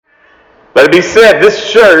Let it be said,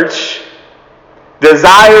 this church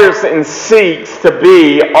desires and seeks to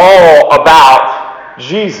be all about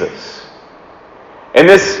Jesus. And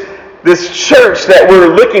this church that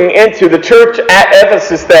we're looking into, the church at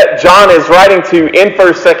Ephesus that John is writing to in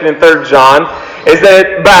 1st, 2nd, and 3rd John, is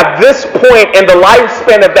that by this point in the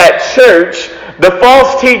lifespan of that church, the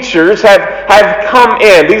false teachers have come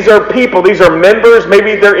in. These are people, these are members,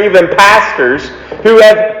 maybe they're even pastors, who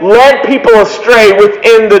have led people astray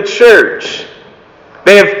within the church.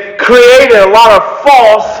 They have created a lot of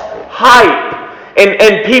false hype,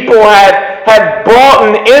 and people have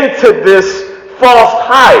bought into this false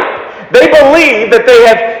hype. They believe that they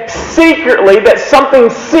have that something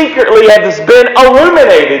secretly has been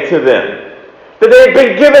illuminated to them. That they have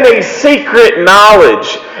been given a secret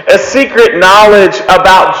knowledge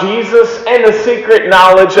about Jesus and a secret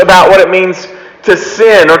knowledge about what it means to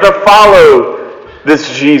sin or to follow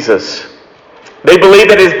this Jesus. They believe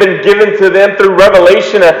that it has been given to them through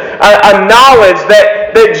revelation, a knowledge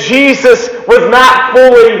that Jesus was not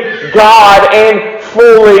fully God and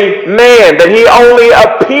fully man, that he only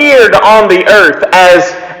appeared on the earth as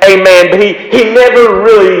a man, but he never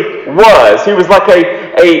really was. He was like a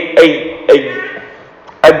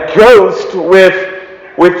ghost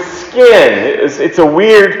with skin. It's a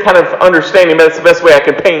weird kind of understanding, but it's the best way I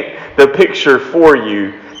can paint the picture for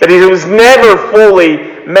you. That he was never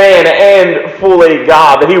fully man and fully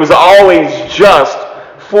God, that he was always just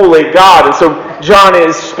fully God. And so John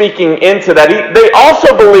is speaking into that. They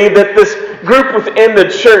also believe that this group within the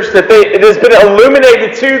church, it has been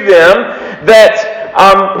illuminated to them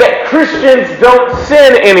that Christians don't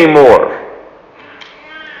sin anymore.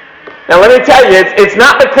 Now let me tell you, it's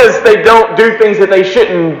not because they don't do things that they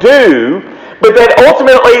shouldn't do, but that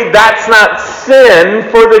ultimately that's not sin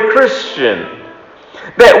for the Christian.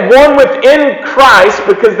 That one within Christ,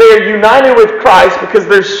 because they are united with Christ, because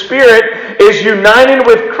their spirit is united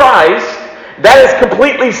with Christ, that is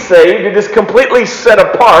completely saved, it is completely set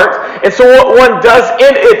apart, and so what one does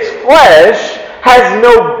in its flesh has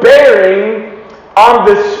no bearing on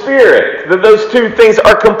the Spirit. That those two things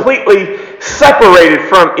are completely separated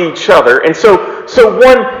from each other. And so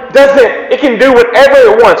one it can do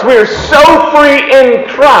whatever it wants. We are so free in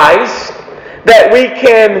Christ that we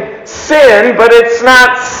can sin, but it's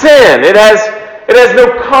not sin. It has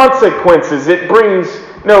no consequences. It brings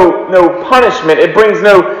no punishment. It brings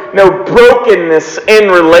no brokenness in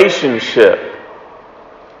relationship.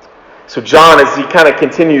 So John, as he kind of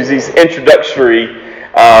continues these introductory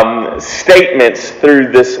statements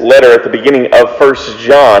through this letter at the beginning of 1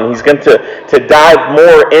 John, he's going to dive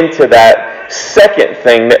more into that second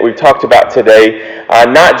thing that we've talked about today,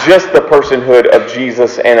 not just the personhood of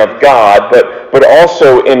Jesus and of God, but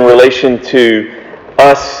also in relation to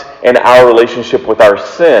us and our relationship with our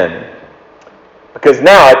sin. Because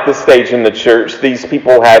now at this stage in the church, these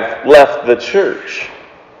people have left the church.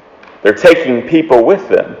 They're taking people with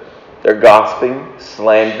them. They're gossiping,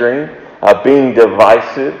 slandering, being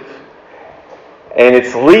divisive. And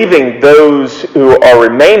it's leaving those who are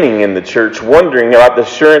remaining in the church wondering about the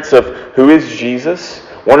assurance of who is Jesus,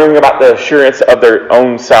 wondering about the assurance of their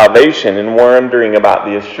own salvation, and wondering about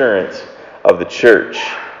the assurance of the church.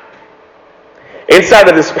 Inside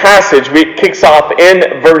of this passage, it kicks off in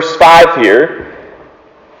verse 5 here.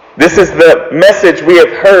 This is the message we have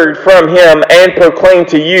heard from him and proclaimed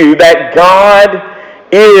to you, that God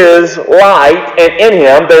is light, and in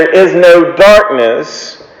him there is no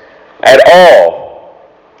darkness at all.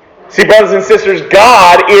 See, brothers and sisters,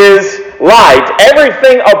 God is light.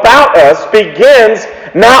 Everything about us begins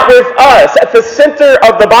not with us. At the center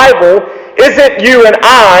of the Bible isn't you and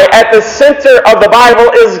I. At the center of the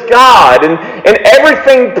Bible is God. And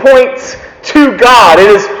everything points to God. It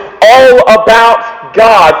is all about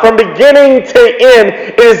God. From beginning to end,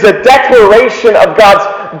 it is a declaration of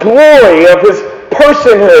God's glory, of his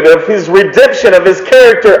personhood, of his redemption, of his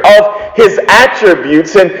character, of his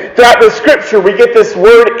attributes. And throughout the scripture we get this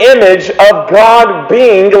word image of God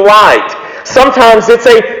being light. Sometimes it's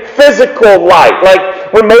a physical light,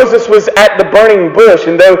 like when Moses was at the burning bush,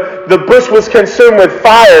 and though the bush was consumed with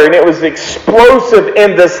fire and it was explosive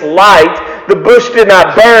in this light, the bush did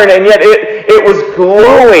not burn, and yet it was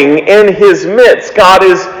glowing in his midst. God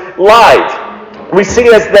is light. We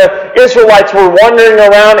see as the Israelites were wandering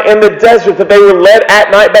around in the desert that they were led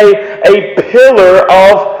at night by a pillar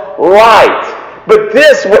of light. But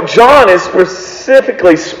this, what John is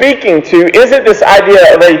specifically speaking to, isn't this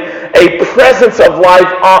idea of a presence of light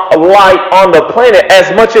on the planet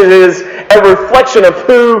as much as it is a reflection of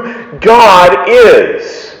who God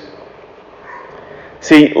is.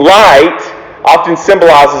 See, light often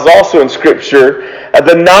symbolizes also in Scripture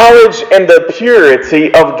the knowledge and the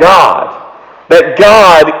purity of God. that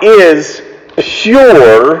God is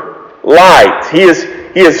pure light. He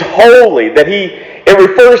is holy, that it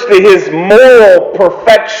refers to His moral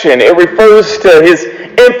perfection. It refers to His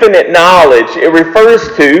infinite knowledge. It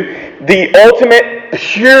refers to the ultimate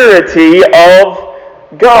purity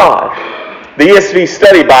of God. The ESV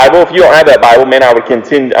Study Bible, if you don't have that Bible, man, I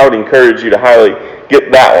would encourage you to highly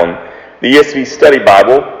get that one. The ESV Study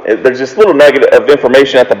Bible, there's this little nugget of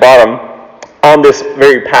information at the bottom on this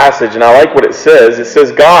very passage, and I like what it says. It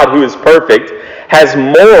says, God, who is perfect, has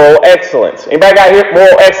moral excellence. Anybody got here,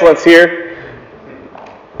 moral excellence here?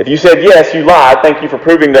 If you said yes, you lied. Thank you for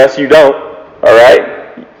proving to us you don't. All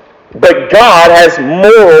right? But God has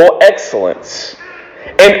moral excellence.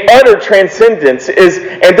 And utter transcendence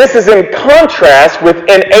and this is in contrast with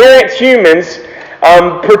inerrant humans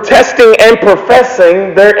protesting and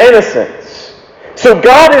professing their innocence. So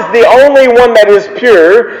God is the only one that is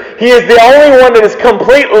pure. He is the only one that is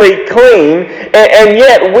completely clean. And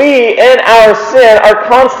yet we, in our sin, are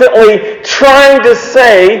constantly trying to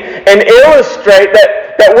say and illustrate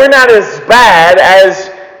that we're not as bad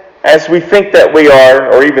as we think that we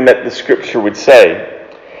are, or even that the Scripture would say.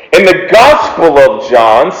 In the Gospel of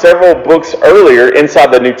John, several books earlier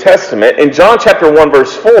inside the New Testament, in John chapter 1,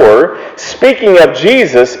 verse 4, speaking of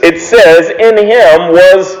Jesus, it says, in Him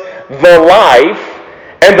was the life,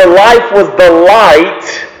 and the life was the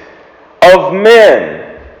light of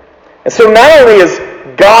men. And so not only is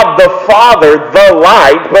God the Father the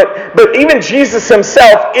light, but even Jesus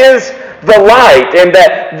Himself is the light, and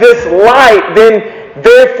that this light then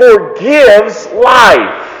therefore gives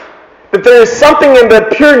life. That there is something in the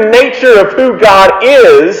pure nature of who God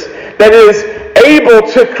is that is able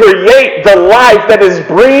to create the life that is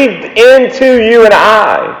breathed into you and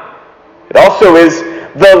I. It also is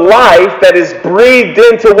the life that is breathed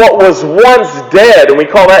into what was once dead, and we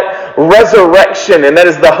call that resurrection, and that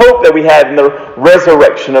is the hope that we have in the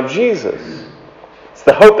resurrection of Jesus. It's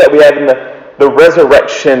the hope that we have in the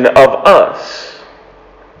resurrection of us.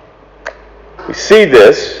 We see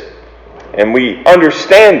this, and we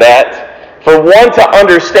understand that. For one, to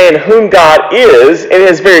understand whom God is in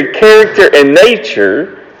His very character and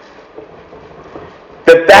nature,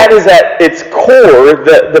 that is at its core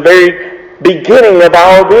the very beginning of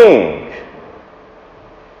our being.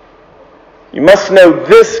 You must know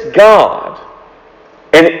this God.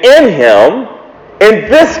 And in Him, in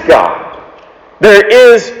this God, there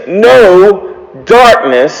is no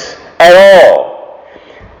darkness at all.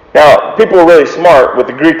 Now, people who are really smart with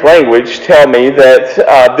the Greek language tell me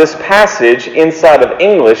that this passage inside of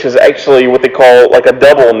English is actually what they call like a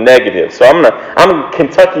double negative. So I'm going to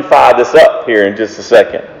Kentucky-fy this up here in just a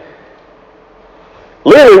second.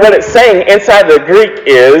 Literally what it's saying inside the Greek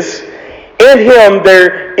is, in Him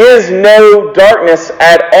there is no darkness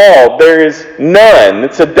at all. There is none.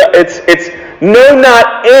 It's no,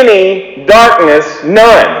 not any darkness,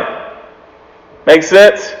 none. Make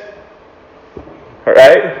sense? All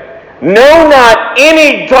right? No, not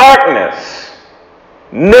any darkness.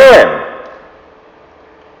 None.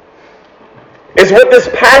 Is what this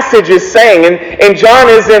passage is saying. And John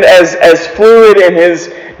isn't as fluid in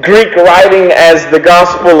his Greek writing as the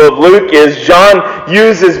Gospel of Luke is. John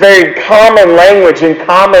uses very common language and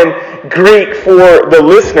common Greek for the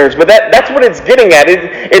listeners. But that's what it's getting at.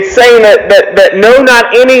 It's saying that no,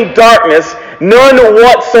 not any darkness, none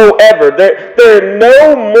whatsoever. There are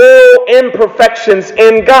no moral imperfections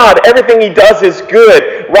in God. Everything He does is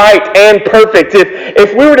good, right, and perfect.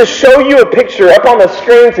 If we were to show you a picture up on the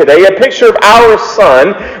screen today, a picture of our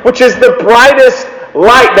sun, which is the brightest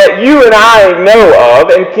light that you and I know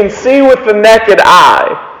of and can see with the naked eye.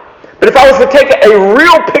 But if I was to take a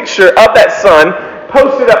real picture of that sun,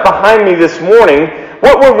 post it up behind me this morning,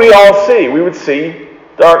 what would we all see? We would see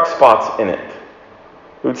dark spots in it.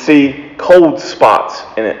 We would see cold spots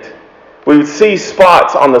in it. We would see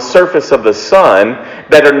spots on the surface of the sun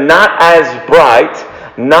that are not as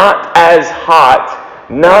bright, not as hot,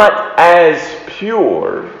 not as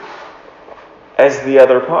pure as the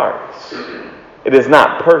other parts. It is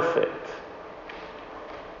not perfect.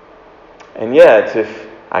 And yet, if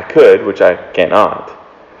I could, which I cannot,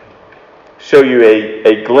 show you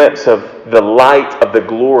a glimpse of the light of the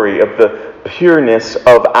glory of the pureness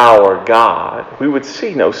of our God, we would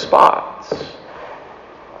see no spots.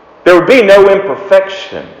 There would be no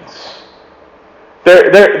imperfections.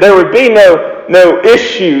 There would be no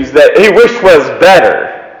issues that He wished was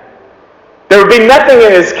better. There would be nothing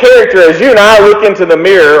in His character as you and I look into the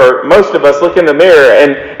mirror, or most of us look in the mirror,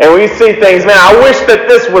 and we see things, man, I wish that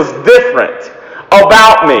this was different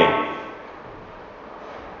about me.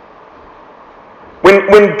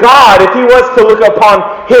 When God, if he was to look upon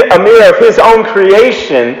a mirror of his own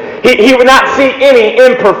creation, he would not see any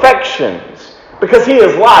imperfections, because he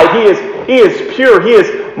is light, he is pure, he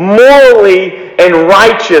is morally and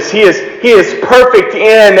righteous, he is perfect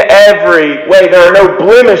in every way. There are no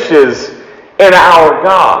blemishes in our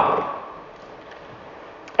God.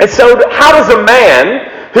 And so how does a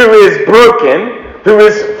man who is broken, who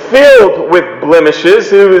is filled with blemishes,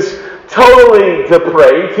 who is totally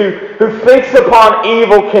depraved, who thinks upon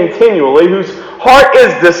evil continually, whose heart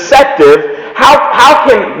is deceptive, how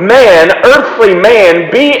can man, earthly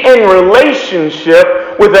man, be in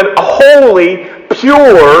relationship with a holy,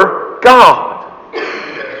 pure God?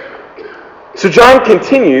 So John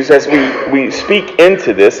continues as we speak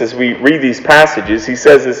into this, as we read these passages. He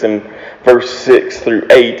says this in verse 6 through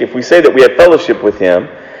 8. If we say that we have fellowship with him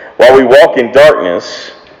while we walk in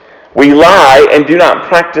darkness, we lie and do not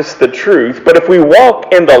practice the truth. But if we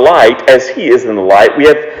walk in the light as he is in the light, we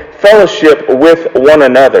have fellowship with one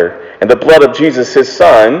another. And the blood of Jesus, his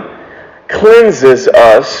Son, cleanses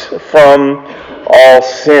us from all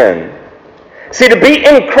sin. See, to be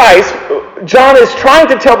in Christ, John is trying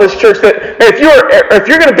to tell this church that if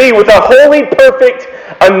you're going to be with a holy, perfect,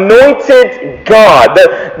 anointed God,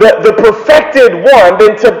 the perfected one,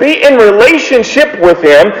 then to be in relationship with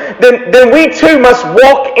him, then we too must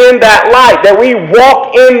walk in that light, that we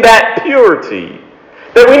walk in that purity.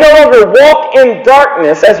 That we no longer walk in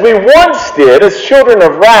darkness as we once did as children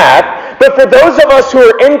of wrath, but for those of us who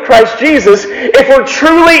are in Christ Jesus, if we're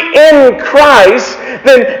truly in Christ,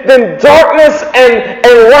 then darkness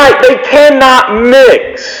and light, they cannot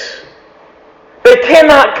mix. They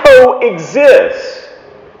cannot coexist.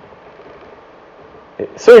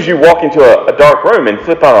 As soon as you walk into a dark room and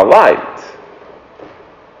flip on a light,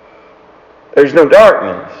 there's no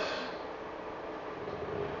darkness.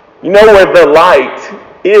 You know where the light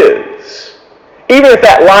is. Even if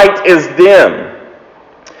that light is dim.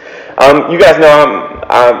 You guys know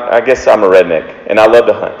I guess I'm a redneck, and I love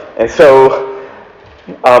to hunt. And so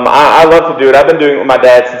I love to do it. I've been doing it with my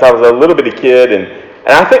dad since I was a little bitty kid, and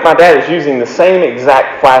I think my dad is using the same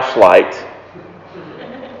exact flashlight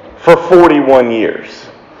for 41 years.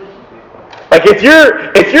 Like if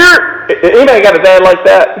you're anybody got a dad like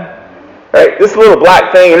that? Right? This little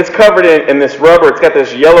black thing, and it's covered in this rubber. It's got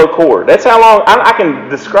this yellow cord. That's how long I can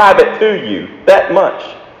describe it to you, that much.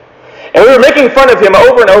 And we were making fun of him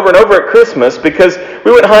over and over and over at Christmas because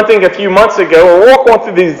we went hunting a few months ago, and we were going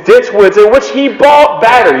through these ditch woods in which he bought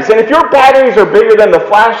batteries. And if your batteries are bigger than the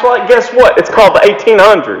flashlight, guess what? It's called the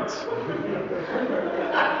 1800s.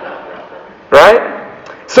 Right?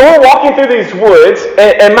 So we're walking through these woods,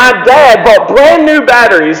 and my dad bought brand new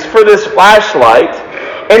batteries for this flashlight.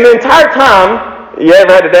 And the entire time, you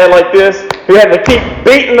ever had a dad like this? Who had to keep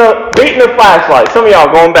beating the flashlight. Some of y'all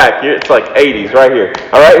going back here, it's like 80s right here.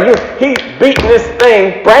 All right, he's beating this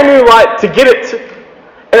thing, brand new light, to get it to.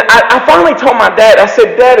 And I finally told my dad, I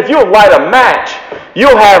said, Dad, if you'll light a match,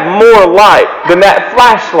 you'll have more light than that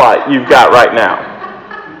flashlight you've got right now.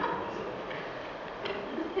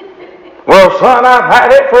 Well, son, I've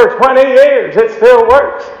had it for 20 years. It still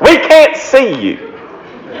works. We can't see you.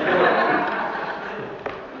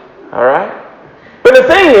 All right? But the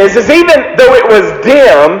thing is even though it was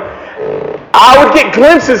dim, I would get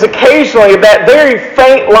glimpses occasionally of that very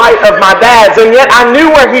faint light of my dad's, and yet I knew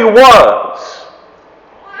where he was.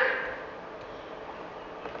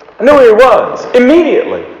 I knew where he was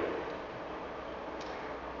immediately,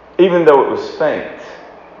 even though it was faint.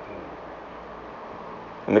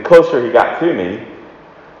 And the closer he got to me,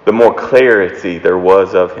 the more clarity there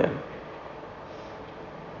was of him.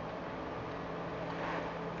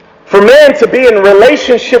 For man to be in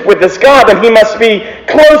relationship with this God, then he must be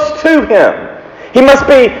close to him. He must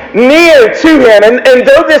be near to him. And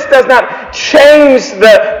though this does not change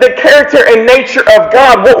the character and nature of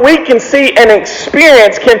God, what we can see and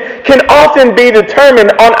experience can often be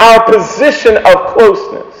determined on our position of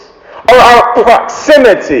closeness or our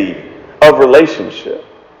proximity of relationship.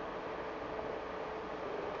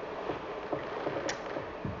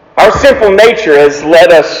 Our sinful nature has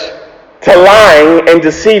led us to lying and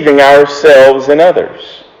deceiving ourselves and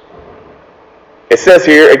others. It says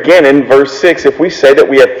here again in verse 6, if we say that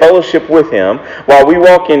we have fellowship with him while we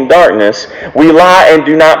walk in darkness, we lie and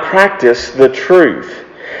do not practice the truth.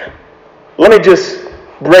 Let me just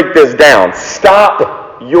break this down.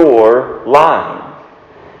 Stop your lying.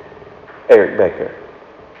 Eric Becker.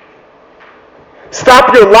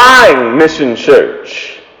 Stop your lying, Mission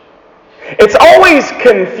Church. It's always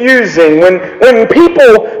confusing when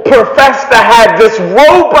people profess to have this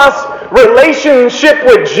robust relationship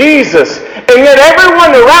with Jesus, and yet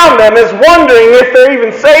everyone around them is wondering if they're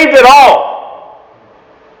even saved at all.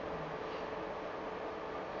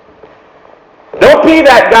 Don't be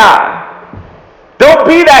that guy. Don't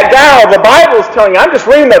be that guy the Bible's telling you. I'm just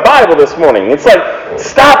reading the Bible this morning. It's like,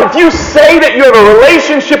 stop. If you say that you have a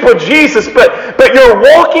relationship with Jesus, but you're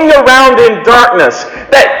walking around in darkness,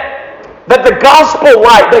 that the gospel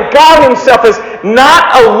light, that God himself has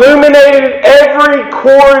not illuminated every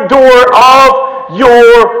corridor of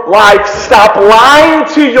your life, stop lying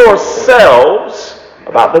to yourselves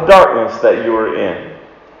about the darkness that you are in.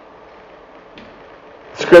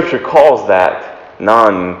 Scripture calls that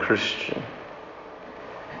non-Christian.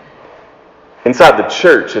 Inside the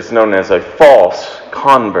church, it's known as a false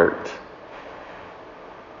convert.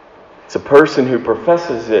 It's a person who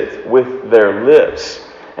professes it with their lips,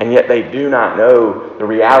 and yet they do not know the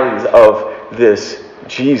realities of this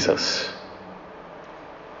Jesus.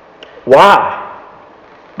 Why?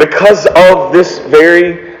 Because of this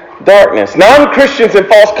very darkness. Non-Christians and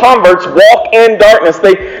false converts walk in darkness.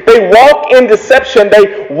 They walk in deception.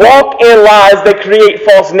 They walk in lies. They create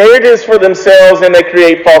false narratives for themselves, and they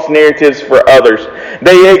create false narratives for others.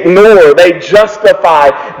 They ignore. They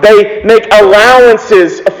justify. They make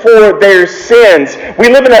allowances for their sins. We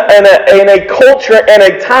live in a culture and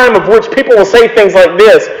a time of which people will say things like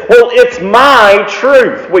this: well, it's my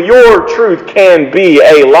truth. Well, your truth can be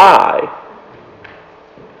a lie.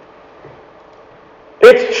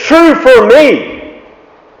 It's true for me.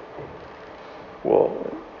 Well,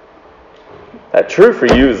 that true for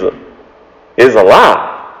you is a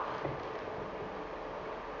lie.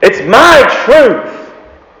 It's my truth.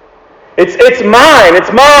 It's mine.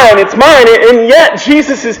 It's mine. It's mine. And yet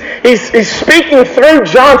Jesus he's speaking through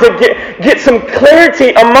John to get some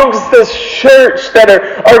clarity amongst this church that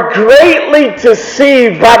are greatly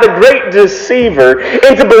deceived by the great deceiver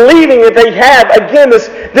into believing that they have, again,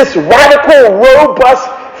 this radical, robust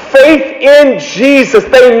faith in Jesus.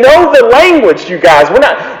 They know the language, you guys. We're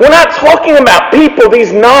not talking about people,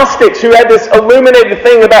 these Gnostics who had this illuminated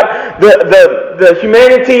thing about the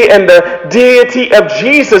humanity and the deity of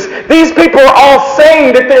Jesus. These people are all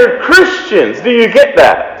saying that they're Christians. Do you get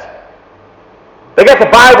that? They got the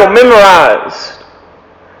Bible memorized.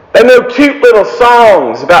 They know cute little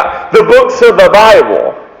songs about the books of the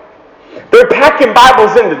Bible. They're packing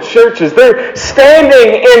Bibles into churches. They're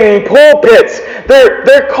standing in pulpits.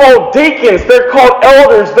 They're called deacons. They're called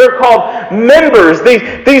elders. They're called members.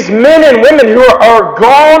 These men and women who are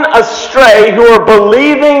gone astray, who are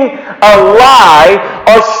believing a lie,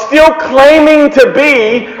 are still claiming to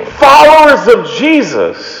be followers of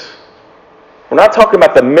Jesus. We're not talking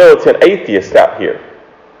about the militant atheist out here.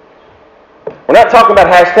 We're not talking about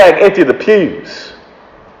 #empty the pews.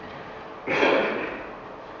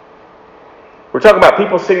 We're talking about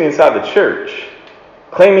people sitting inside the church,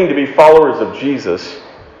 claiming to be followers of Jesus,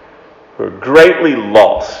 who are greatly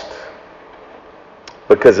lost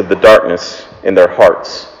because of the darkness in their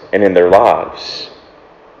hearts and in their lives.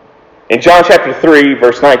 In John chapter 3,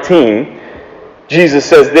 verse 19, Jesus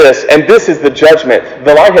says this, "And this is the judgment.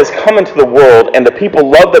 The light has come into the world, and the people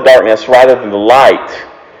love the darkness rather than the light,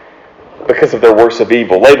 because of their works of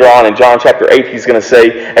evil." Later on in John chapter 8, he's going to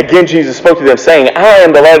say, again Jesus spoke to them, saying, "I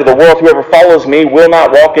am the light of the world. Whoever follows me will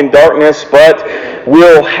not walk in darkness, but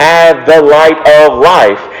will have the light of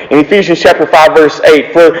life." In Ephesians chapter 5, verse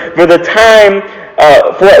 8, For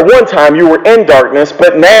at one time you were in darkness,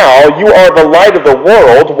 but now you are the light of the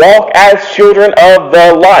world. Walk as children of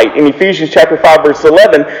the light." In Ephesians chapter 5, verse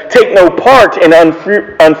 11, "Take no part in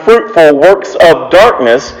unfruitful works of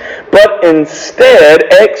darkness, but instead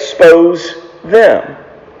expose them."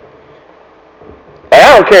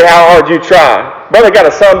 I don't care how hard you try. Brother got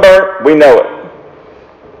a sunburn? We know it.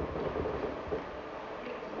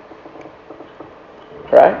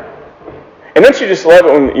 Right? And don't you just love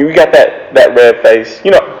it when you got that red face?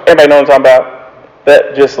 You know, everybody know what I'm talking about?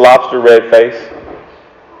 That just lobster red face.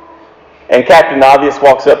 And Captain Obvious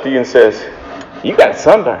walks up to you and says, "You got a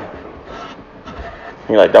sunburn." And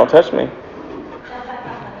you're like, "Don't touch me."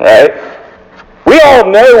 Right? We all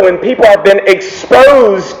know when people have been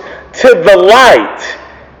exposed to the light.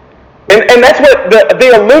 And that's what the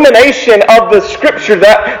illumination of the Scripture,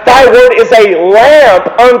 that thy word is a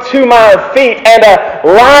lamp unto my feet and a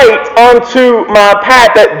light unto my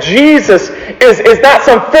path. That Jesus is not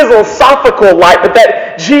some philosophical light, but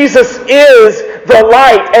that Jesus is the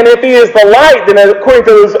light. And if he is the light, then according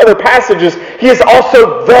to those other passages, he is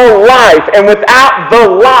also the life. And without the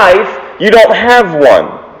life, you don't have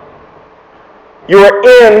one. You are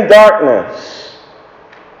in darkness.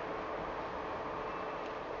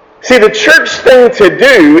 See, the church thing to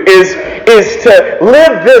do is to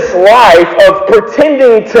live this life of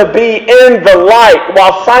pretending to be in the light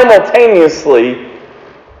while simultaneously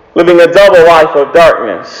living a double life of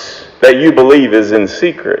darkness that you believe is in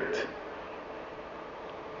secret.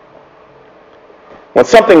 When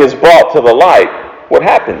something is brought to the light, what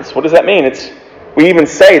happens? What does that mean? We even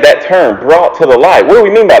say that term, brought to the light. What do we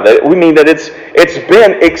mean by that? We mean that it's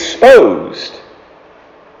been exposed.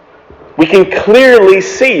 We can clearly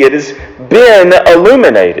see it has been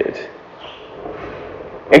illuminated.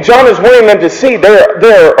 And John is wanting them to see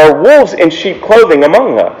there are wolves in sheep clothing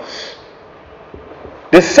among us.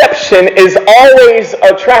 Deception is always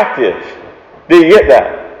attractive. Do you get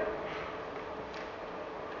that?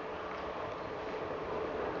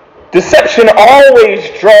 Deception always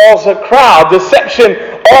draws a crowd. Deception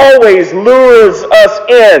always lures us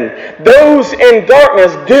in. Those in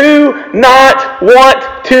darkness do not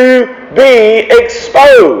want to be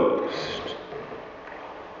exposed.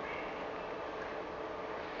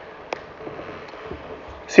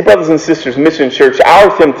 See, brothers and sisters, Mission Church,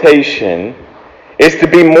 our temptation is to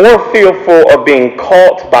be more fearful of being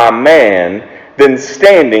caught by man than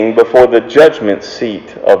standing before the judgment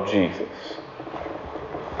seat of Jesus.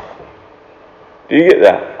 Do you get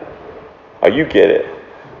that? Oh, you get it.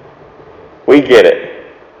 We get it.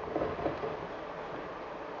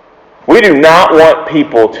 We do not want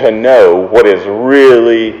people to know what is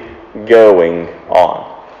really going on.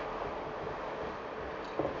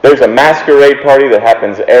 There's a masquerade party that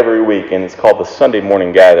happens every week, and it's called the Sunday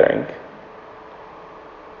morning gathering.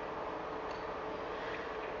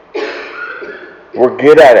 We're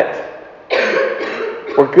good at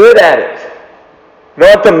it. We're good at it.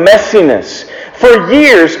 Not the messiness. For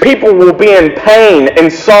years, people will be in pain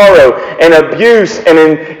and sorrow and abuse and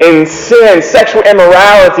in sin, sexual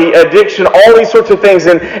immorality, addiction, all these sorts of things.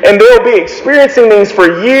 And they'll be experiencing things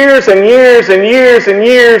for years and years and years and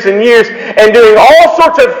years and years and doing all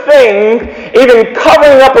sorts of things, even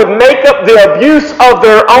covering up with makeup the abuse of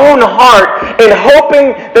their own heart and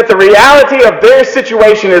hoping that the reality of their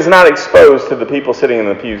situation is not exposed to the people sitting in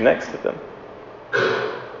the pews next to them.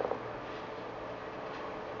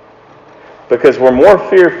 Because we're more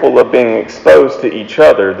fearful of being exposed to each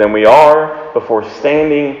other than we are before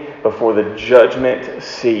standing before the judgment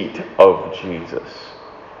seat of Jesus.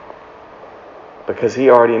 Because He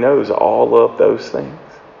already knows all of those things.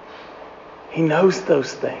 He knows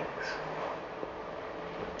those things.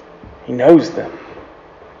 He knows them.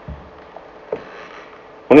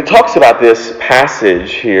 When it talks about this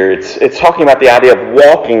passage here, it's talking about the idea of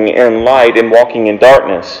walking in light and walking in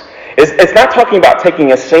darkness. It's not talking about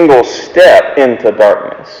taking a single step into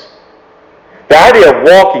darkness. The idea of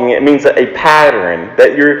walking, it means a pattern,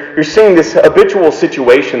 that you're seeing this habitual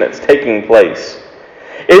situation that's taking place.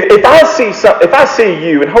 If I see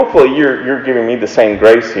you, and hopefully you're giving me the same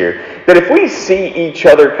grace here, that if we see each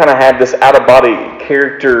other kind of have this out-of-body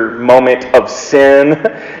character moment of sin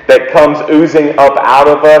that comes oozing up out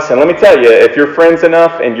of us, and let me tell you, if you're friends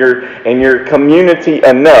enough and you're community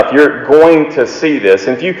enough, you're going to see this.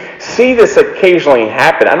 And if you see this occasionally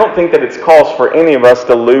happen, I don't think that it's cause for any of us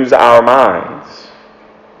to lose our minds.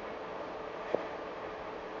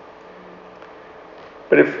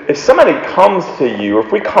 But if somebody comes to you, or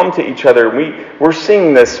if we come to each other, we're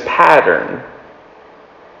seeing this pattern,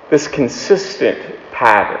 this consistent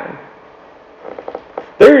pattern,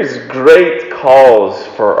 there is great cause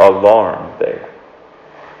for alarm there.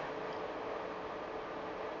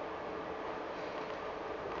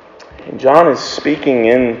 And John is speaking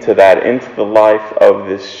into the life of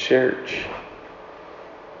this church.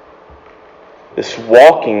 This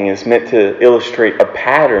walking is meant to illustrate a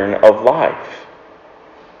pattern of life.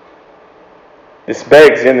 This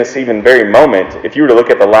begs in this even very moment, if you were to look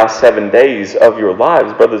at the last 7 days of your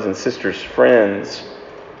lives, brothers and sisters, friends,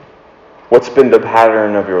 what's been the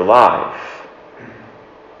pattern of your life?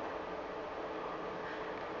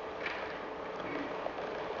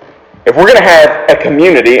 If we're going to have a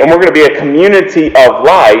community, and we're going to be a community of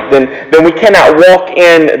light, then we cannot walk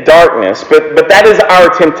in darkness. But that is our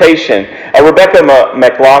temptation. Rebecca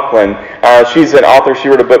McLaughlin, she's an author. She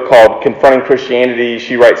wrote a book called Confronting Christianity.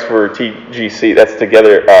 She writes for TGC, that's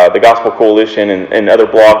Together, the Gospel Coalition, and other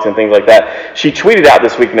blogs and things like that. She tweeted out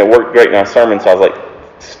this week, and it worked great in our sermon, so I was like,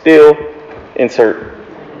 still insert.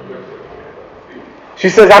 She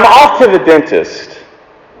says, I'm off to the dentist.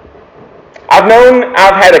 I've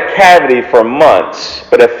had a cavity for months,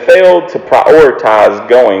 but have failed to prioritize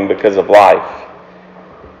going because of life.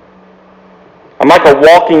 I'm like a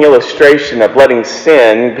walking illustration of letting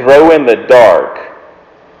sin grow in the dark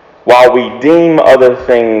while we deem other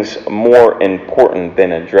things more important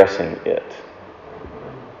than addressing it.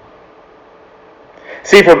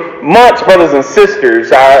 See, for months, brothers and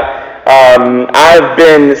sisters, I've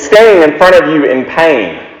been standing in front of you in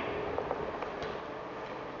pain.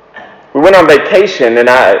 We went on vacation, and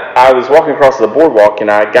I was walking across the boardwalk,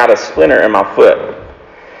 and I got a splinter in my foot.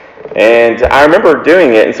 And And I remember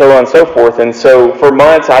doing it and so on and so forth. And so for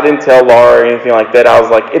months, I didn't tell Laura or anything like that. I was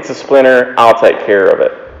like, it's a splinter. I'll take care of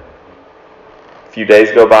it. A few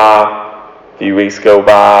days go by, a few weeks go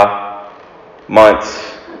by,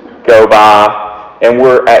 months go by, and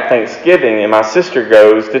we're at Thanksgiving, and my sister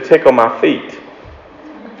goes to tickle my feet.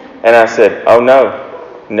 And I said, oh, no.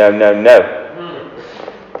 It's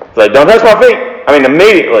like, don't touch my feet. I mean,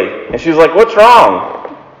 immediately. And she was like, what's wrong?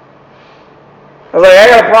 I was like, I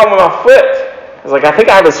got a problem with my foot. I was like, I think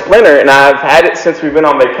I have a splinter, and I've had it since we've been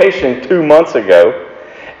on vacation 2 months ago,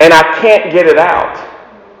 and I can't get it out.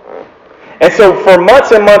 And so for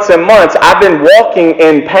months and months and months, I've been walking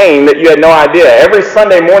in pain that you had no idea. Every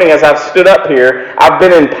Sunday morning as I've stood up here, I've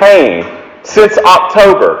been in pain since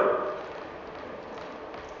October.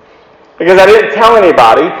 Because I didn't tell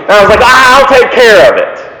anybody, and I was like, I'll take care of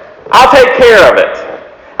it. I'll take care of it.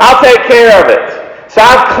 I'll take care of it. So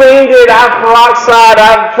I've cleaned it, I've peroxide,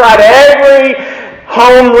 I've tried every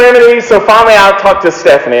home remedy. So finally I talked to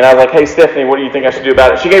Stephanie, and I was like, hey Stephanie, what do you think I should do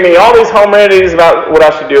about it? She gave me all these home remedies about what I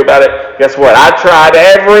should do about it. Guess what? I tried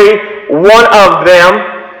every one of them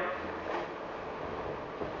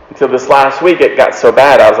until this last week it got so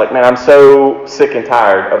bad. I was like, man, I'm so sick and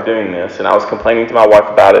tired of doing this. And I was complaining to my wife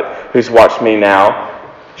about it, who's watched me now.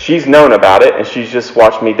 She's known about it, and she's just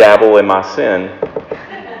watched me dabble in my sin.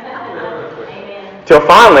 Till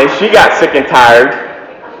finally, she got sick and tired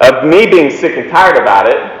of me being sick and tired about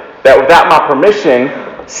it, that without my permission,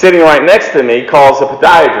 sitting right next to me, calls a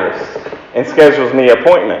podiatrist and schedules me an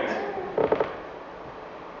appointment.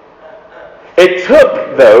 It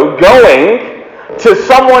took, though, going to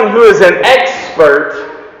someone who is an expert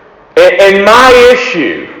in my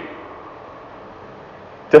issue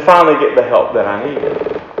to finally get the help that I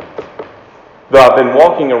needed. Though I've been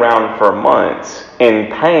walking around for months in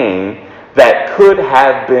pain that could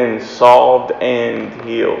have been solved and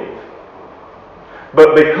healed.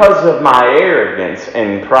 But because of my arrogance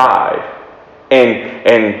and pride,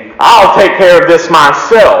 and I'll take care of this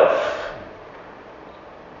myself,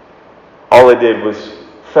 all it did was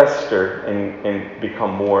fester and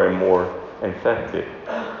become more and more infected.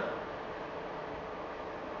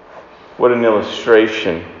 What an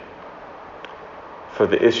illustration for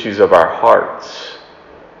the issues of our hearts,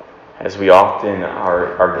 as we often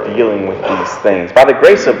are dealing with these things. By the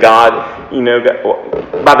grace of God,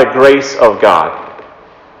 by the grace of God,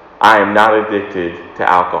 I am not addicted to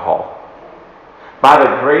alcohol. By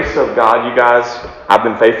the grace of God, you guys, I've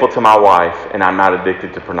been faithful to my wife, and I'm not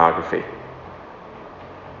addicted to pornography.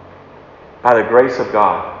 By the grace of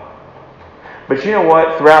God. But you know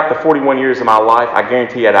what? Throughout the 41 years of my life, I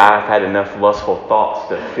guarantee that I've had enough lustful thoughts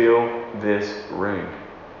to fill this room.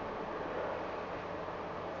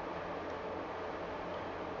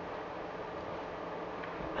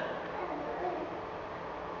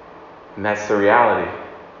 And that's the reality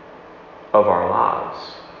of our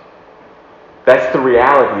lives. That's the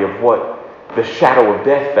reality of what the shadow of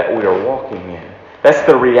death that we are walking in. That's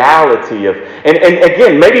the reality of, and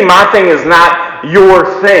again, maybe my thing is not your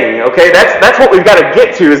thing, okay? That's what we've got to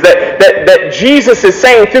get to, is that Jesus is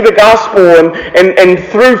saying through the gospel and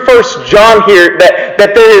through 1 John here that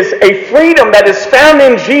there is a freedom that is found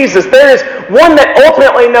in Jesus. There is one that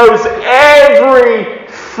ultimately knows every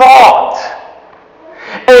thought.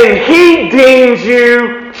 And He deems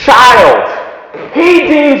you child. He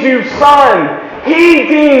deems you son. He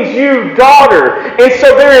deems you daughter. And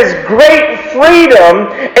so there is great freedom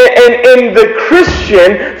in the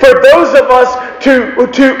Christian for those of us to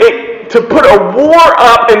put a war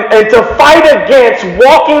up and to fight against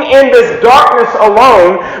walking in this darkness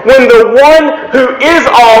alone, when the one who is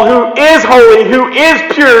all, who is holy, who is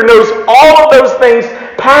pure, knows all of those things,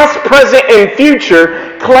 past, present, and future,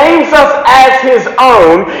 claims us as His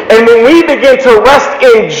own. And when we begin to rest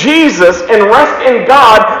in Jesus and rest in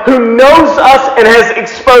God, who knows us and has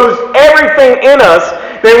exposed everything in us,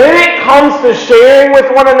 then when it comes to sharing with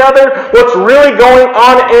one another what's really going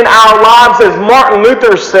on in our lives, as Martin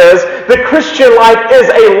Luther says, the Christian life is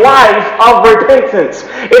a life of repentance.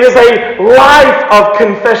 It is a life of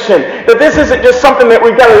confession. That this isn't just something that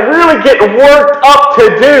we've got to really get worked up to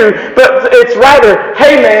do, but it's rather,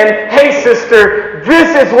 hey man, hey sister,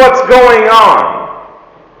 this is what's going on.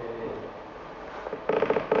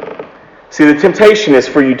 See, the temptation is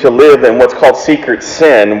for you to live in what's called secret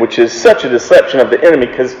sin, which is such a deception of the enemy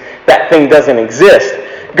because that thing doesn't exist.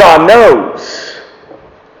 God knows.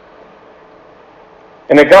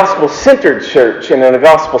 In a gospel-centered church and in a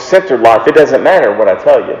gospel-centered life, it doesn't matter what I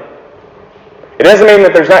tell you. It doesn't mean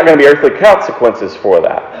that there's not going to be earthly consequences for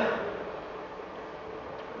that.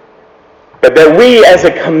 But that we as a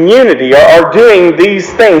community are doing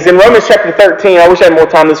these things. In Romans chapter 13, I wish I had more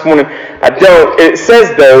time this morning. I don't. It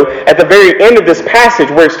says, though, at the very end of this passage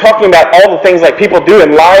where it's talking about all the things like people do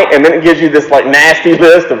in light, and then it gives you this like nasty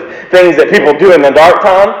list of things that people do in the dark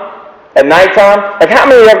time, at nighttime. Like how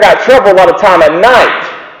many of you have got trouble a lot of time at night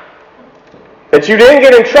that you didn't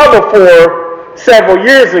get in trouble for several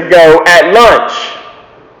years ago at lunch?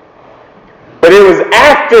 But it was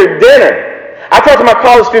after dinner. I talk to my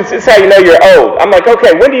college students, it's how you know you're old. I'm like,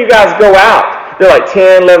 okay, when do you guys go out? They're like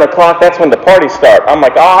 10, 11 o'clock, that's when the parties start. I'm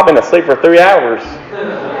like, I've been asleep for 3 hours.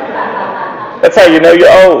 That's how you know you're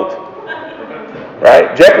old.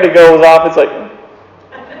 Right? Jeopardy goes off, it's like,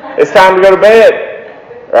 it's time to go to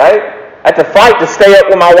bed. Right? I have to fight to stay up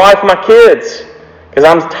with my wife and my kids because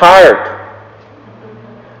I'm tired.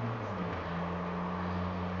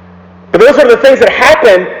 But those are the things that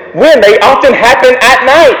happen when they often happen at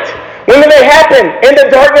night. When do they happen? In the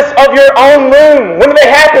darkness of your own room. When do they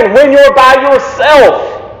happen? When you're by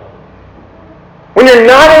yourself. When you're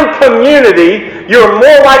not in community, you're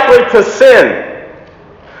more likely to sin.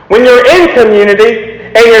 When you're in community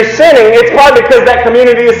and you're sinning, it's probably because that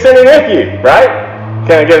community is sinning with you, right?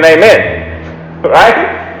 Can I get an amen?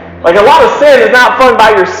 Right? Like a lot of sin is not fun by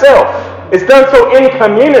yourself. It's done so in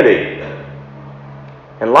community.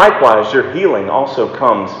 And likewise, your healing also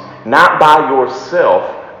comes not by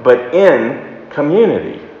yourself, but in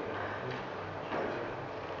community.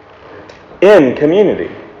 In community.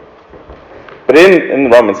 But in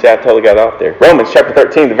Romans, I totally got off there. Romans chapter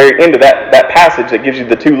 13, the very end of that passage that gives you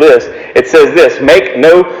the two lists, it says this: make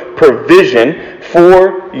no provision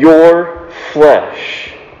for your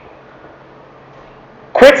flesh.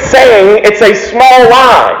 Quit saying it's a small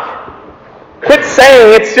lie. Quit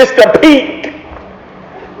saying it's just a peek.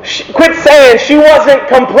 Quit saying she wasn't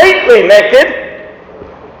completely naked.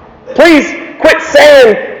 Please quit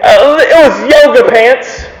saying it was yoga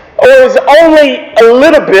pants, or it was only a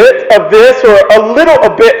little bit of this or a little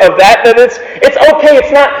bit of that. That it's okay.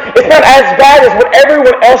 It's not as bad as what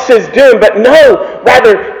everyone else is doing. But no,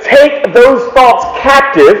 rather take those thoughts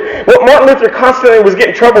captive. What Martin Luther constantly was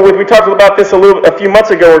getting in trouble with, we talked about this a few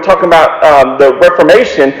months ago. We're talking about the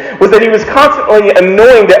Reformation, was that he was constantly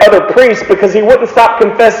annoying the other priests because he wouldn't stop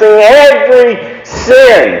confessing every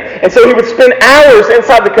sin. And so he would spend hours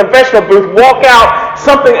inside the confessional booth, walk out,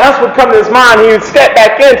 something else would come to his mind, he would step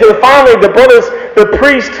back in until finally the brothers, the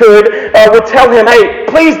priesthood, would tell him, hey,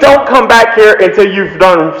 please don't come back here until you've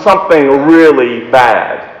done something really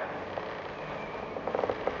bad.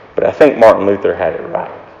 But I think Martin Luther had it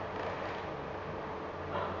right.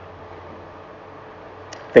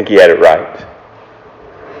 I think he had it right.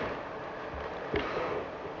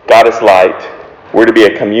 God is light. We're to be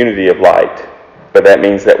a community of light. But that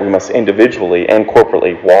means that we must individually and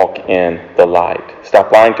corporately walk in the light.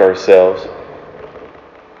 Stop lying to ourselves.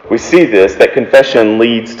 We see this, that confession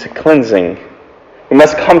leads to cleansing. We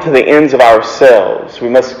must come to the ends of ourselves. We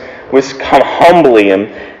must come humbly and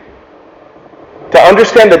to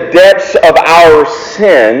understand the depths of our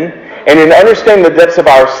sin. And in understanding the depths of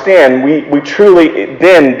our sin, we truly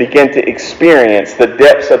then begin to experience the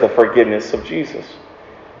depths of the forgiveness of Jesus.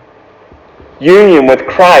 Union with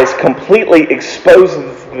Christ completely exposes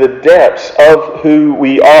the depths of who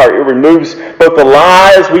we are. It removes both the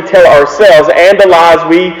lies we tell ourselves and the lies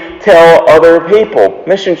we tell other people.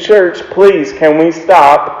 Mission Church, please, can we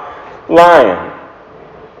stop lying?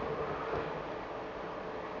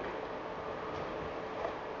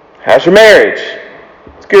 How's your marriage?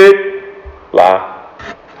 It's good. Lie.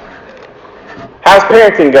 How's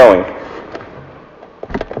parenting going?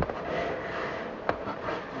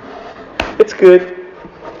 It's good.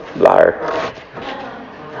 Liar.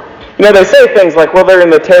 You know, they say things like, well, they're in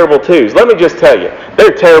the terrible twos. Let me just tell you,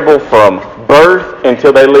 they're terrible from birth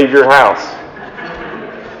until they leave your house.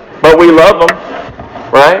 But we love them,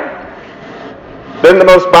 right? They're the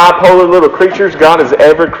most bipolar little creatures God has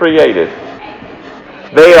ever created.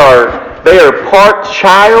 They are part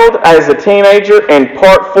child as a teenager and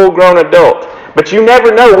part full-grown adult. But you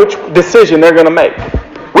never know which decision they're going to make.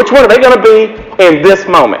 Which one are they going to be in this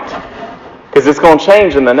moment? Because it's going to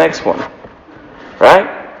change in the next one.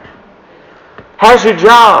 Right? How's your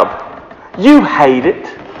job? You hate it.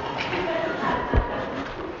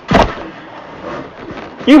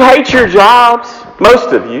 You hate your jobs.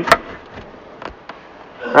 Most of you.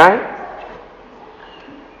 Right?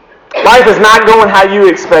 Life is not going how you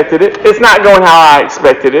expected it. It's not going how I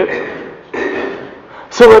expected it.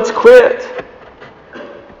 So let's quit.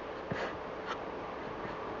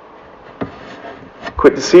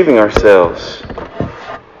 Quit deceiving ourselves.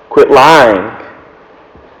 Quit lying.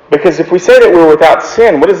 Because if we say that we're without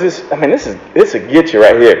sin, what is this? I mean, this will get you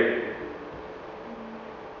right here.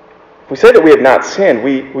 we say that we have not sinned,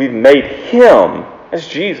 we've made him, that's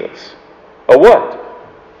Jesus, a what?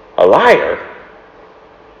 A liar.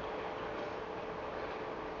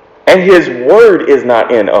 And his word is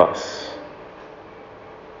not in us.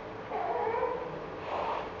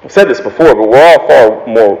 I've said this before, but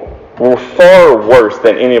we're far worse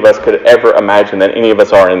than any of us could ever imagine than any of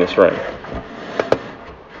us are in this room.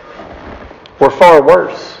 We're far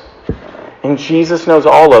worse. And Jesus knows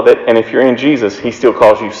all of it, and if you're in Jesus, he still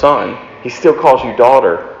calls you son. He still calls you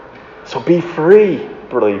daughter. So be free,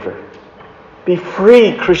 believer. Be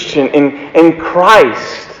free, Christian, in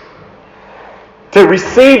Christ. To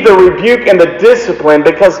receive the rebuke and the discipline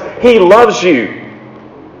because he loves you.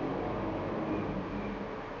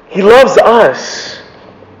 He loves us.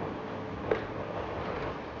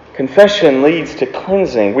 Confession leads to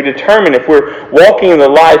cleansing. We determine if we're walking in the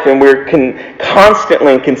life and we're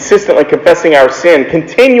constantly and consistently confessing our sin.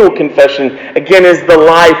 Continual confession, again, is the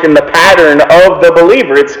life and the pattern of the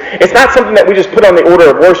believer. It's not something that we just put on the order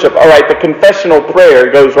of worship. All right, the confessional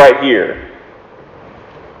prayer goes right here.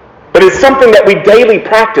 But it's something that we daily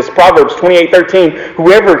practice. Proverbs 28:13,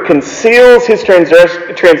 whoever conceals his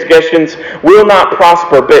transgressions will not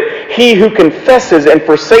prosper, but he who confesses and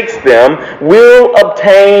forsakes them will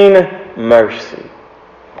obtain mercy.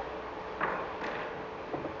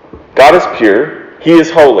 God is pure. He is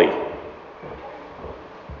holy.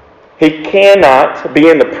 He cannot be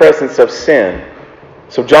in the presence of sin.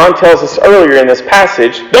 So John tells us earlier in this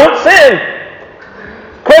passage, don't sin.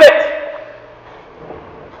 Quit it.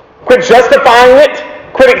 Quit justifying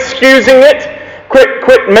it. Quit excusing it.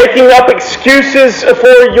 Quit making up excuses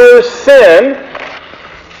for your sin.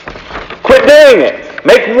 Quit doing it.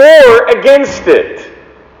 Make war against it.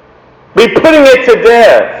 Be putting it to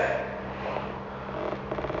death.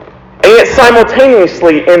 And yet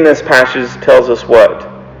simultaneously in this passage tells us what?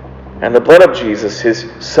 And the blood of Jesus, his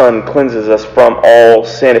Son, cleanses us from all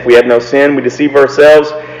sin. If we have no sin, we deceive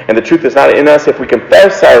ourselves, and the truth is not in us. If we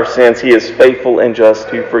confess our sins, he is faithful and just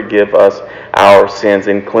to forgive us our sins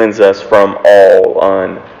and cleanse us from all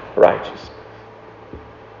unrighteousness.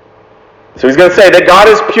 So he's going to say that God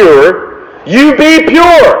is pure. You be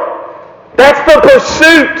pure. That's the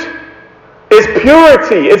pursuit. It's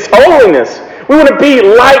purity. It's holiness. We want to be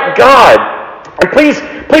like God. And please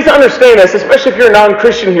understand this, especially if you're a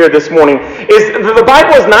non-Christian here this morning, is the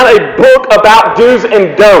Bible is not a book about do's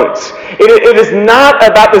and don'ts. It is not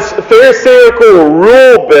about this Pharisaical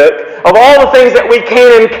rule book of all the things that we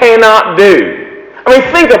can and cannot do. I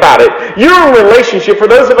mean, think about it. Your relationship, for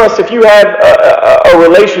those of us, if you have a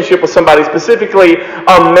relationship with somebody, specifically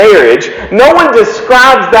a marriage, no one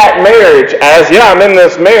describes that marriage as, yeah, I'm in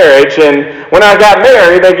this marriage, and when I got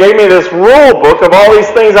married, they gave me this rule book of all these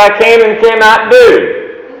things I can and cannot do.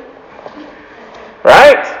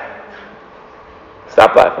 Right?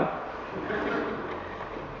 Stop laughing.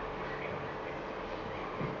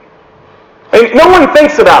 And no one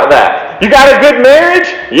thinks about that. You got a good marriage?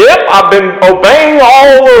 Yep, I've been obeying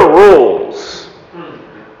all the rules.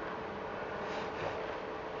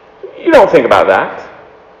 You don't think about that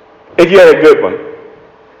if you had a good one.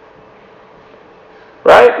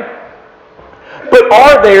 Right? But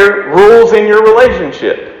are there rules in your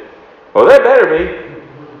relationship? Well, there better be.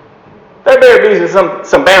 There better be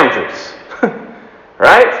some boundaries.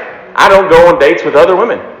 Right? I don't go on dates with other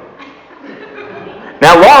women.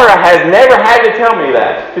 Now, Laura has never had to tell me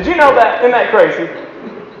that. Did you know that? Isn't that crazy?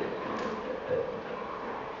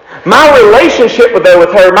 My relationship with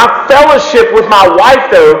her, my fellowship with my wife,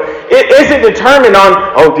 though, it isn't determined on,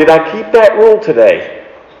 oh, did I keep that rule today?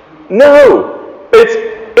 No. It's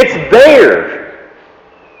there.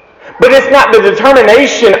 But it's not the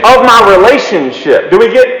determination of my relationship. Do we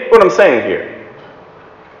get what I'm saying here?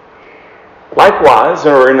 Likewise,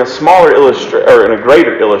 or in a smaller or in a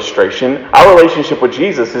greater illustration, our relationship with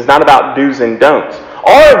Jesus is not about do's and don'ts.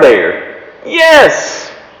 Are there?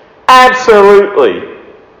 Yes, absolutely.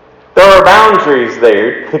 There are boundaries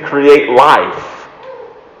there to create life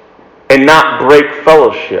and not break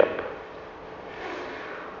fellowship.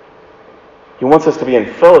 He wants us to be in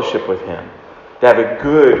fellowship with him, to have a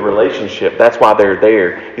good relationship. That's why they're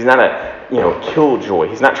there. He's not a killjoy.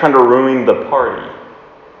 He's not trying to ruin the party.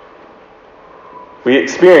 We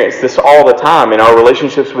experience this all the time in our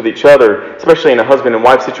relationships with each other, especially in a husband and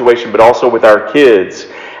wife situation, but also with our kids.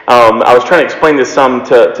 I was trying to explain this some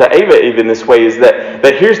to Ava even this way, is that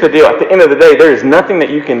here's the deal. At the end of the day, there is nothing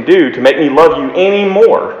that you can do to make me love you any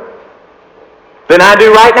more than I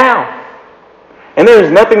do right now. And there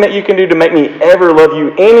is nothing that you can do to make me ever love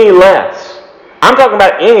you any less. I'm talking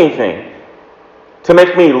about anything to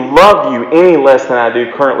make me love you any less than I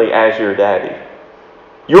do currently as your daddy.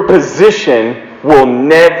 Your position will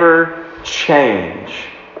never change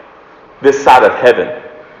this side of heaven.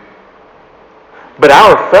 But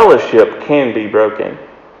our fellowship can be broken.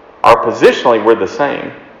 Our positionally, we're the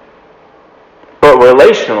same. But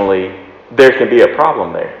relationally, there can be a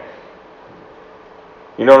problem there.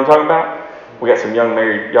 You know what I'm talking about? We got some young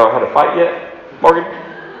married. Y'all had a fight yet, Morgan?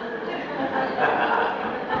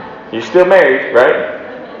 You're still married, right?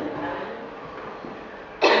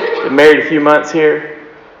 Been married a few months here.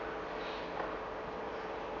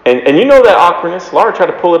 And you know that awkwardness. Laura tried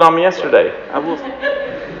to pull it on me yesterday.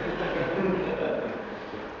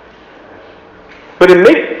 But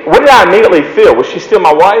what did I immediately feel? Was she still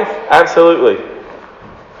my wife? Absolutely.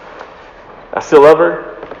 I still love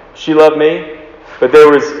her. She loved me. But there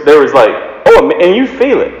was like, oh, and you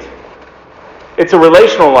feel it. It's a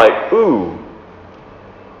relational like, ooh,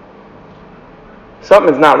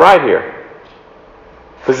 something's not right here.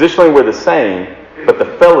 Positionally, we're the same, but the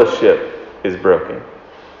fellowship is broken.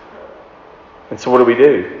 And so what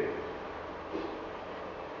do?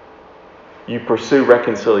 You pursue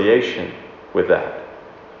reconciliation with that.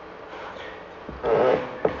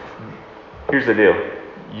 Here's the deal.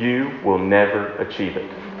 You will never achieve it.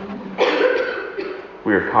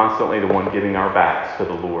 We are constantly the one giving our backs to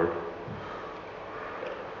the Lord.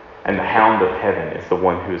 And the hound of heaven is the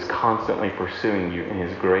one who is constantly pursuing you in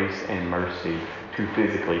his grace and mercy to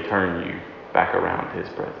physically turn you back around to his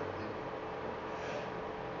presence.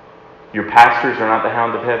 Your pastors are not the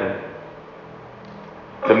hound of heaven.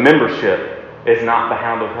 The membership is not the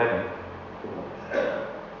hound of heaven.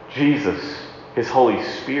 Jesus, his Holy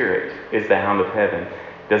Spirit, is the hound of heaven.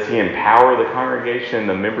 Does he empower the congregation,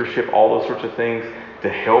 the membership, all those sorts of things to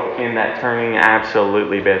help in that turning?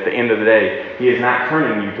 Absolutely. But at the end of the day, he is not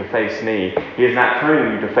turning you to face me. He is not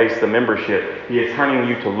turning you to face the membership. He is turning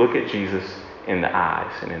you to look at Jesus in the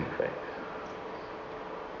eyes and in the face.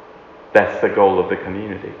 That's the goal of the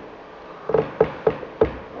community.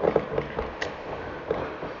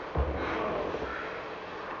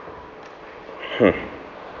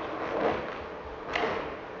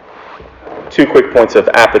 Two quick points of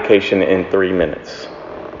application in 3 minutes.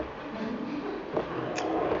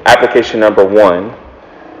 Application number 1,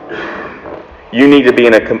 you need to be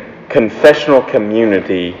in a confessional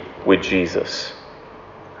community with Jesus.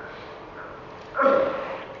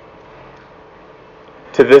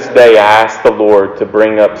 To this day, I ask the Lord to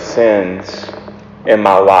bring up sins in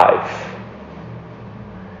my life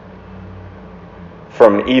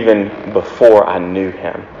from even before I knew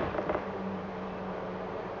him,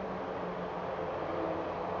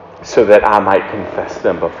 so that I might confess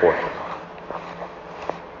them before him.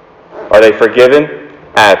 Are they forgiven?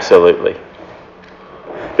 Absolutely.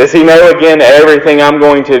 Does he know, again, everything I'm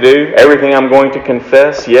going to do, everything I'm going to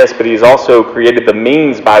confess? Yes, but he's also created the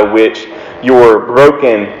means by which your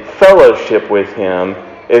broken fellowship with him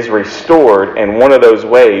is restored, and one of those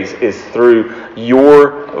ways is through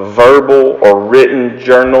your verbal or written,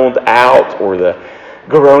 journaled out, or the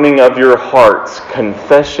groaning of your hearts,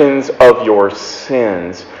 confessions of your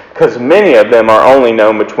sins, because many of them are only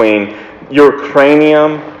known between your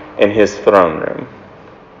cranium and his throne room.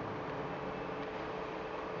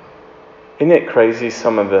 Isn't it crazy,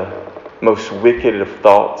 some of the most wicked of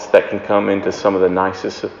thoughts that can come into some of the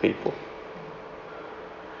nicest of people?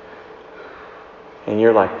 And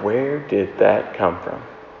you're like, where did that come from?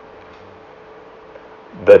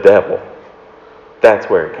 The devil. That's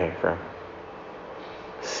where it came from.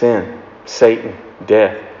 Sin, Satan,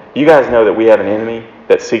 death. You guys know that we have an enemy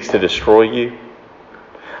that seeks to destroy you.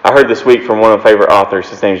 I heard this week from one of my favorite authors.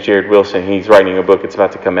 His name is Jared Wilson. He's writing a book that's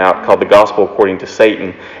about to come out called The Gospel According to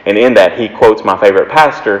Satan. And in that, he quotes my favorite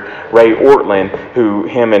pastor, Ray Ortlund, who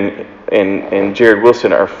him and Jared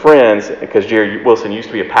Wilson are friends, because Jared Wilson used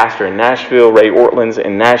to be a pastor in Nashville. Ray Ortlund's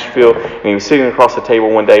in Nashville. And he was sitting across the table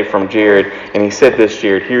one day from Jared, and he said this,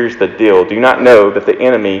 Jared, here's the deal. Do you not know that the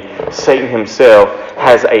enemy, Satan himself,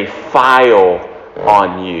 has a file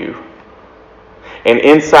on you? And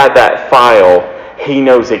inside that file, he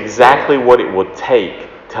knows exactly what it will take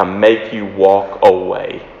to make you walk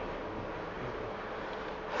away.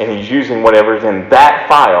 And he's using whatever's in that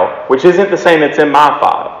file, which isn't the same that's in my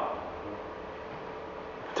file,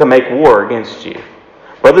 to make war against you.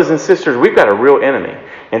 Brothers and sisters, we've got a real enemy.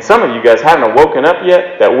 And some of you guys haven't woken up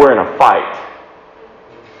yet that we're in a fight.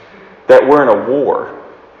 That we're in a war.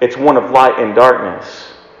 It's one of light and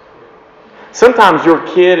darkness. Sometimes your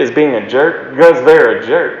kid is being a jerk because they're a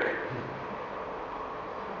jerk.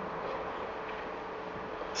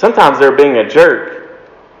 Sometimes they're being a jerk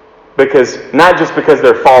because not just because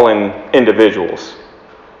they're fallen individuals.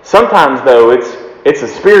 Sometimes, though, it's a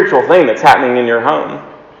spiritual thing that's happening in your home.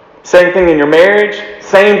 Same thing in your marriage,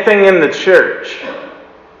 same thing in the church.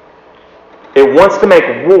 It wants to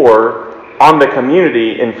make war on the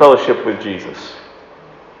community in fellowship with Jesus.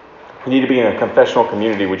 You need to be in a confessional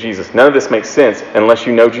community with Jesus. None of this makes sense unless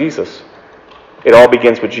you know Jesus. It all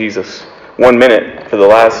begins with Jesus. 1 minute for the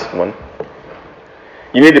last one.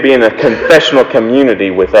 You need to be in a confessional community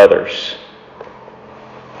with others.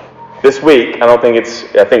 This week, I think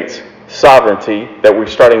it's sovereignty that we're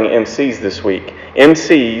starting MCs this week.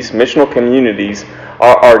 MCs, missional communities,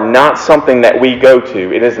 are not something that we go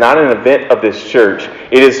to. It is not an event of this church.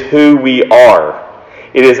 It is who we are.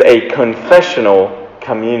 It is a confessional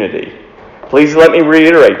community. Please let me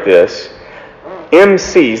reiterate this.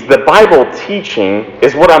 MCs, the Bible teaching,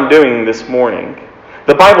 is what I'm doing this morning.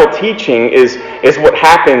 The Bible teaching is what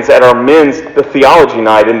happens at our men's theology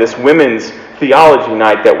night and this women's theology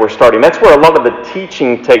night that we're starting. That's where a lot of the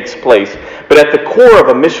teaching takes place. But at the core of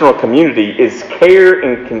a missional community is care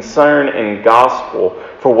and concern and gospel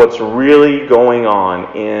for what's really going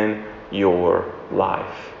on in your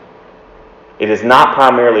life. It is not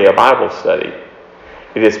primarily a Bible study.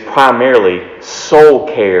 It is primarily soul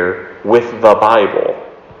care with the Bible.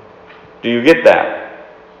 Do you get that?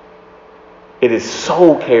 It is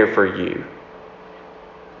soul care for you.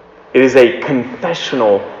 It is a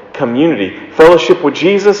confessional community. Fellowship with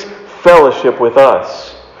Jesus, fellowship with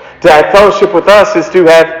us. To have fellowship with us is to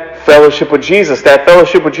have fellowship with Jesus. To have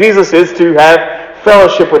fellowship with Jesus is to have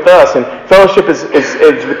fellowship with us. And fellowship is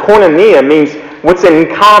the koinonia, means what's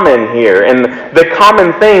in common here. And the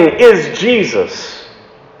common thing is Jesus.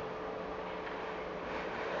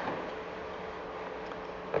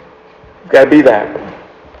 We've got to be that.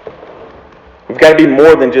 We've got to be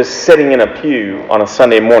more than just sitting in a pew on a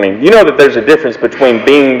Sunday morning. You know that there's a difference between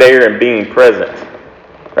being there and being present,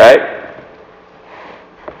 right?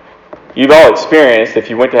 You've all experienced if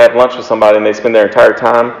you went to have lunch with somebody and they spend their entire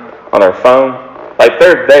time on their phone, like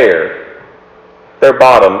they're there. Their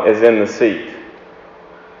bottom is in the seat.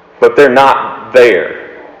 But they're not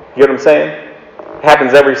there. You get what I'm saying?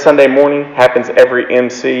 Happens every Sunday morning, happens every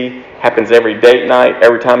MC, happens every date night,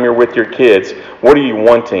 every time you're with your kids. What are you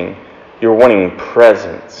wanting? You're wanting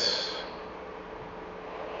presence.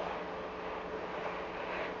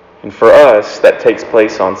 And for us, that takes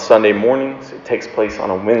place on Sunday mornings. It takes place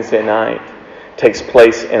on a Wednesday night. It takes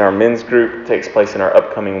place in our men's group. It takes place in our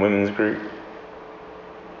upcoming women's group.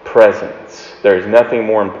 Presence. There is nothing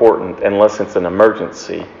more important, unless it's an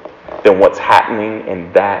emergency, than what's happening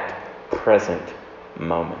in that present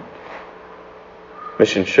moment.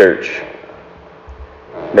 Mission Church,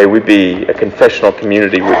 may we be a confessional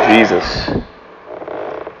community with Jesus.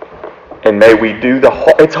 And may we do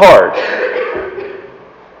it's hard.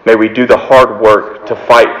 May we do the hard work to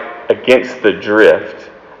fight against the drift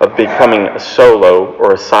of becoming a solo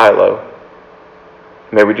or a silo.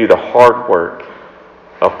 May we do the hard work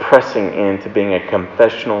of pressing into being a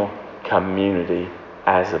confessional community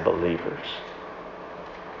as a believers.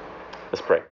 Let's pray.